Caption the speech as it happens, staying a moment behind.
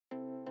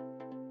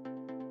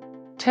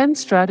10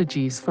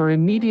 strategies for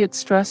immediate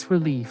stress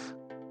relief.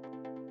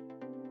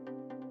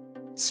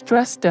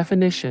 Stress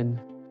definition.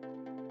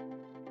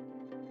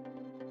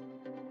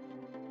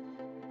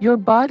 Your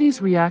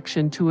body's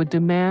reaction to a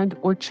demand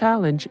or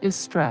challenge is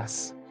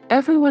stress.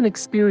 Everyone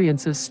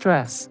experiences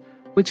stress,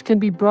 which can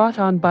be brought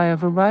on by a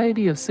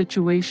variety of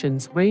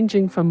situations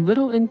ranging from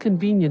little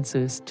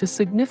inconveniences to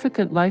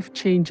significant life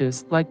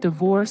changes like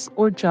divorce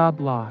or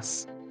job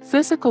loss.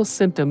 Physical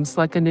symptoms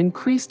like an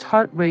increased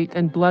heart rate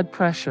and blood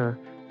pressure,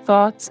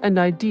 thoughts and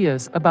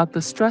ideas about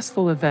the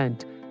stressful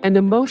event, and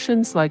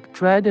emotions like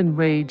dread and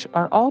rage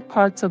are all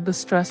parts of the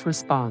stress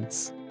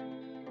response.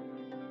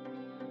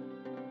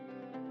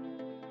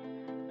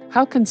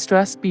 How can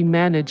stress be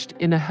managed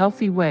in a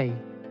healthy way?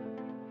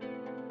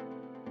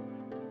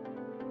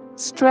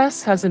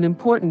 Stress has an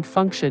important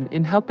function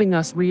in helping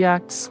us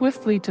react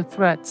swiftly to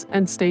threats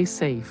and stay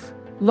safe.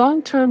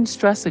 Long-term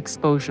stress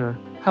exposure,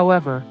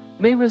 however,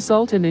 may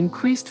result in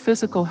increased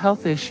physical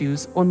health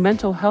issues or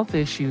mental health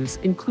issues,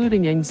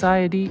 including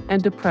anxiety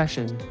and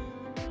depression.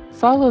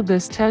 Follow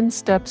this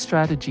 10-step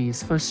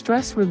strategies for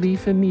stress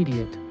relief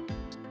immediate.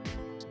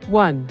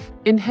 1.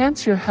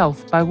 Enhance your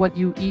health by what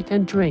you eat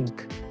and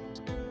drink.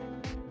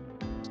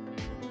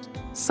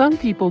 Some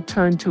people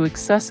turn to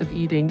excessive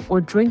eating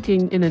or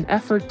drinking in an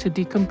effort to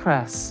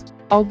decompress.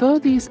 Although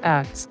these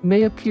acts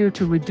may appear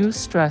to reduce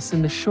stress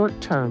in the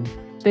short term,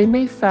 they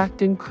may in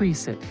fact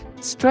increase it.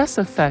 Stress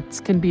effects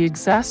can be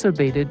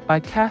exacerbated by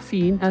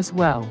caffeine as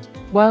well.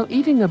 While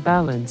eating a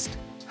balanced,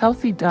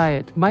 healthy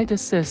diet might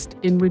assist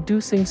in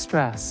reducing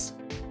stress.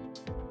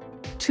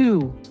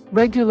 2.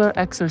 Regular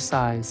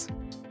exercise.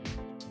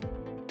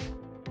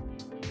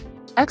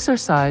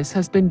 Exercise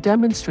has been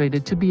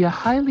demonstrated to be a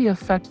highly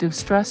effective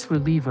stress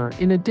reliever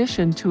in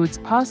addition to its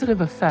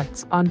positive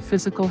effects on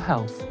physical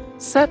health.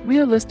 Set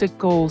realistic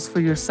goals for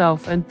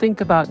yourself and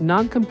think about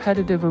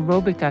non-competitive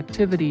aerobic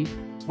activity,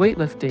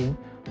 weightlifting,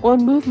 or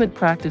movement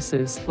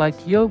practices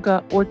like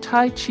yoga or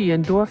Tai Chi.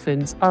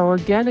 Endorphins are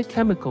organic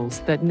chemicals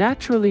that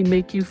naturally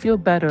make you feel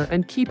better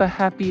and keep a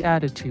happy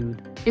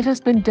attitude. It has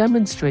been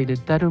demonstrated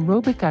that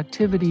aerobic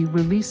activity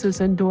releases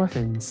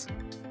endorphins.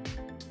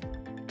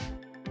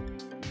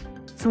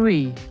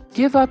 3.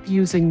 Give up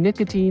using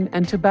nicotine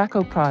and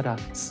tobacco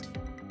products.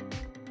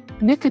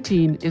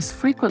 Nicotine is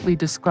frequently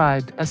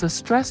described as a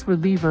stress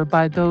reliever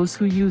by those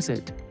who use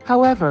it.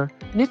 However,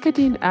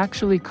 nicotine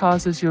actually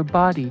causes your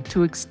body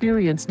to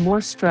experience more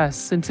stress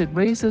since it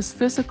raises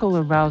physical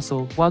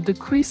arousal while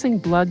decreasing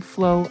blood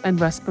flow and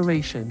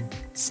respiration.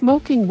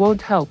 Smoking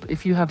won't help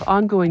if you have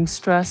ongoing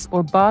stress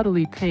or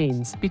bodily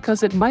pains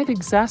because it might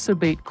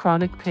exacerbate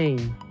chronic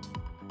pain.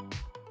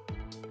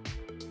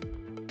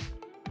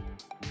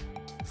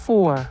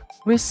 4.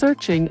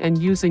 Researching and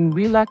using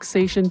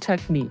relaxation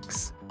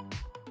techniques.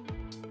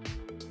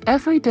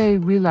 Everyday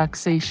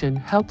relaxation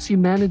helps you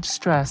manage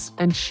stress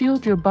and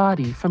shield your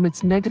body from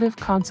its negative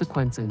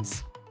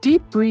consequences.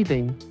 Deep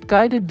breathing,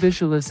 guided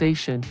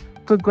visualization,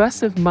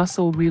 progressive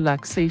muscle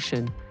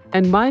relaxation,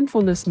 and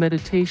mindfulness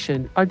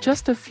meditation are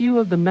just a few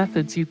of the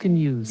methods you can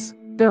use.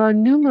 There are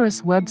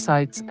numerous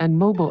websites and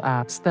mobile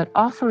apps that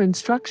offer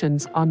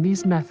instructions on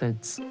these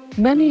methods.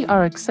 Many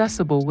are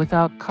accessible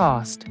without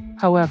cost,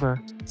 however,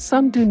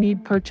 some do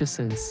need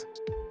purchases.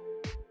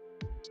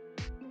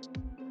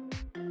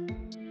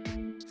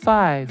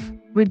 5.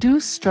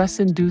 Reduce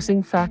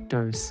stress-inducing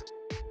factors.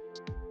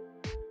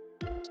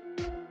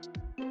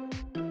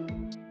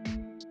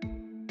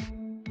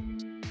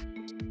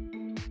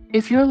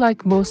 If you're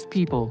like most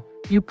people,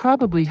 you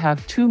probably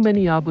have too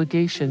many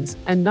obligations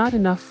and not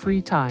enough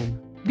free time.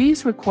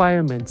 These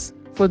requirements,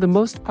 for the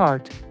most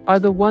part, are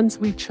the ones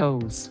we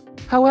chose.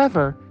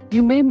 However,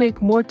 you may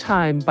make more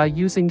time by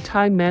using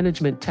time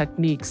management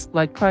techniques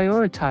like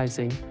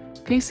prioritizing,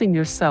 pacing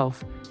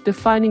yourself,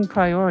 defining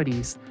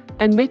priorities,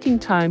 and making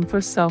time for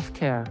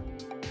self-care.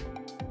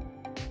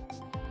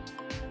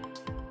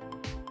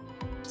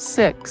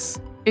 6.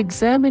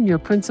 Examine your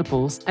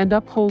principles and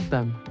uphold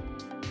them.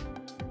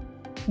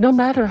 No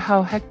matter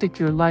how hectic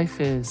your life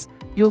is,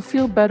 you'll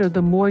feel better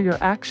the more your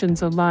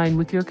actions align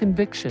with your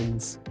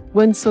convictions.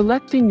 When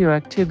selecting your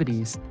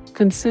activities,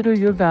 consider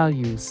your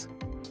values.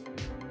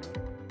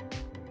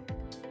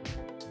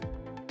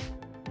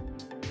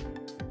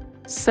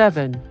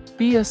 7.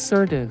 Be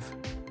assertive.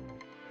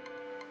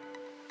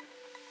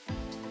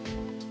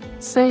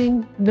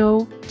 Saying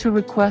no to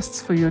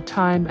requests for your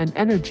time and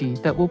energy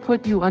that will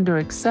put you under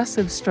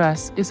excessive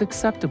stress is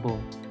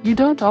acceptable. You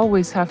don't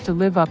always have to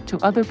live up to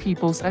other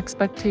people's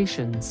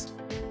expectations.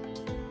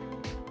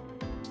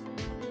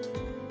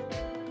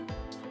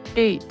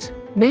 8.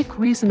 Make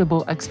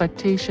reasonable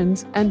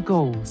expectations and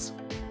goals.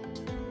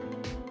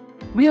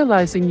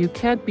 Realizing you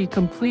can't be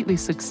completely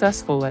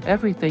successful at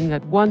everything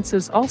at once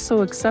is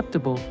also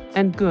acceptable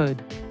and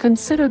good.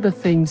 Consider the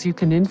things you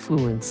can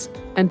influence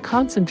and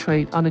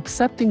concentrate on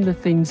accepting the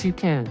things you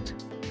can't.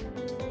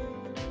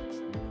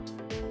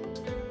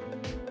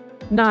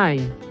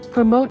 9.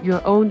 Promote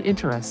your own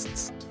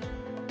interests.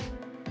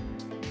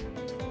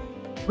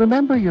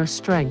 Remember your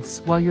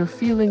strengths while you're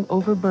feeling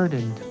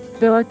overburdened.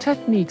 There are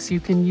techniques you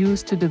can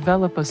use to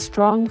develop a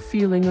strong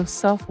feeling of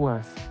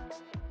self-worth.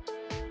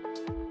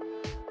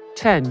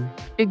 10.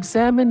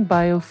 Examine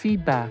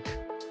biofeedback.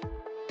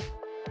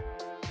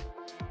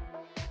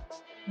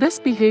 This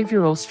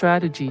behavioral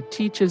strategy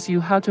teaches you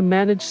how to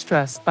manage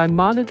stress by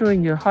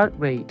monitoring your heart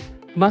rate,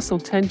 muscle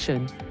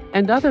tension,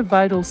 and other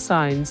vital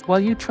signs while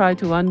you try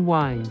to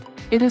unwind.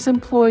 It is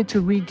employed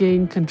to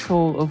regain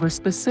control over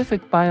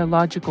specific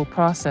biological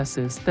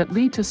processes that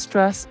lead to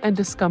stress and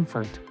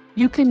discomfort.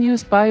 You can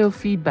use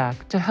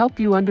biofeedback to help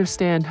you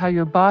understand how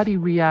your body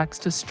reacts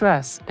to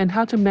stress and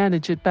how to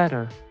manage it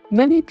better.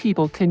 Many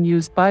people can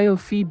use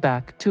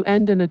biofeedback to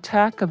end an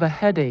attack of a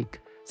headache,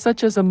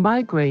 such as a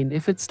migraine,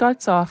 if it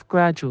starts off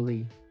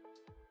gradually.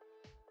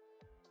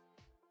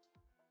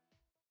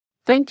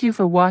 Thank you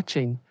for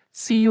watching.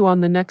 See you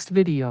on the next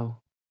video.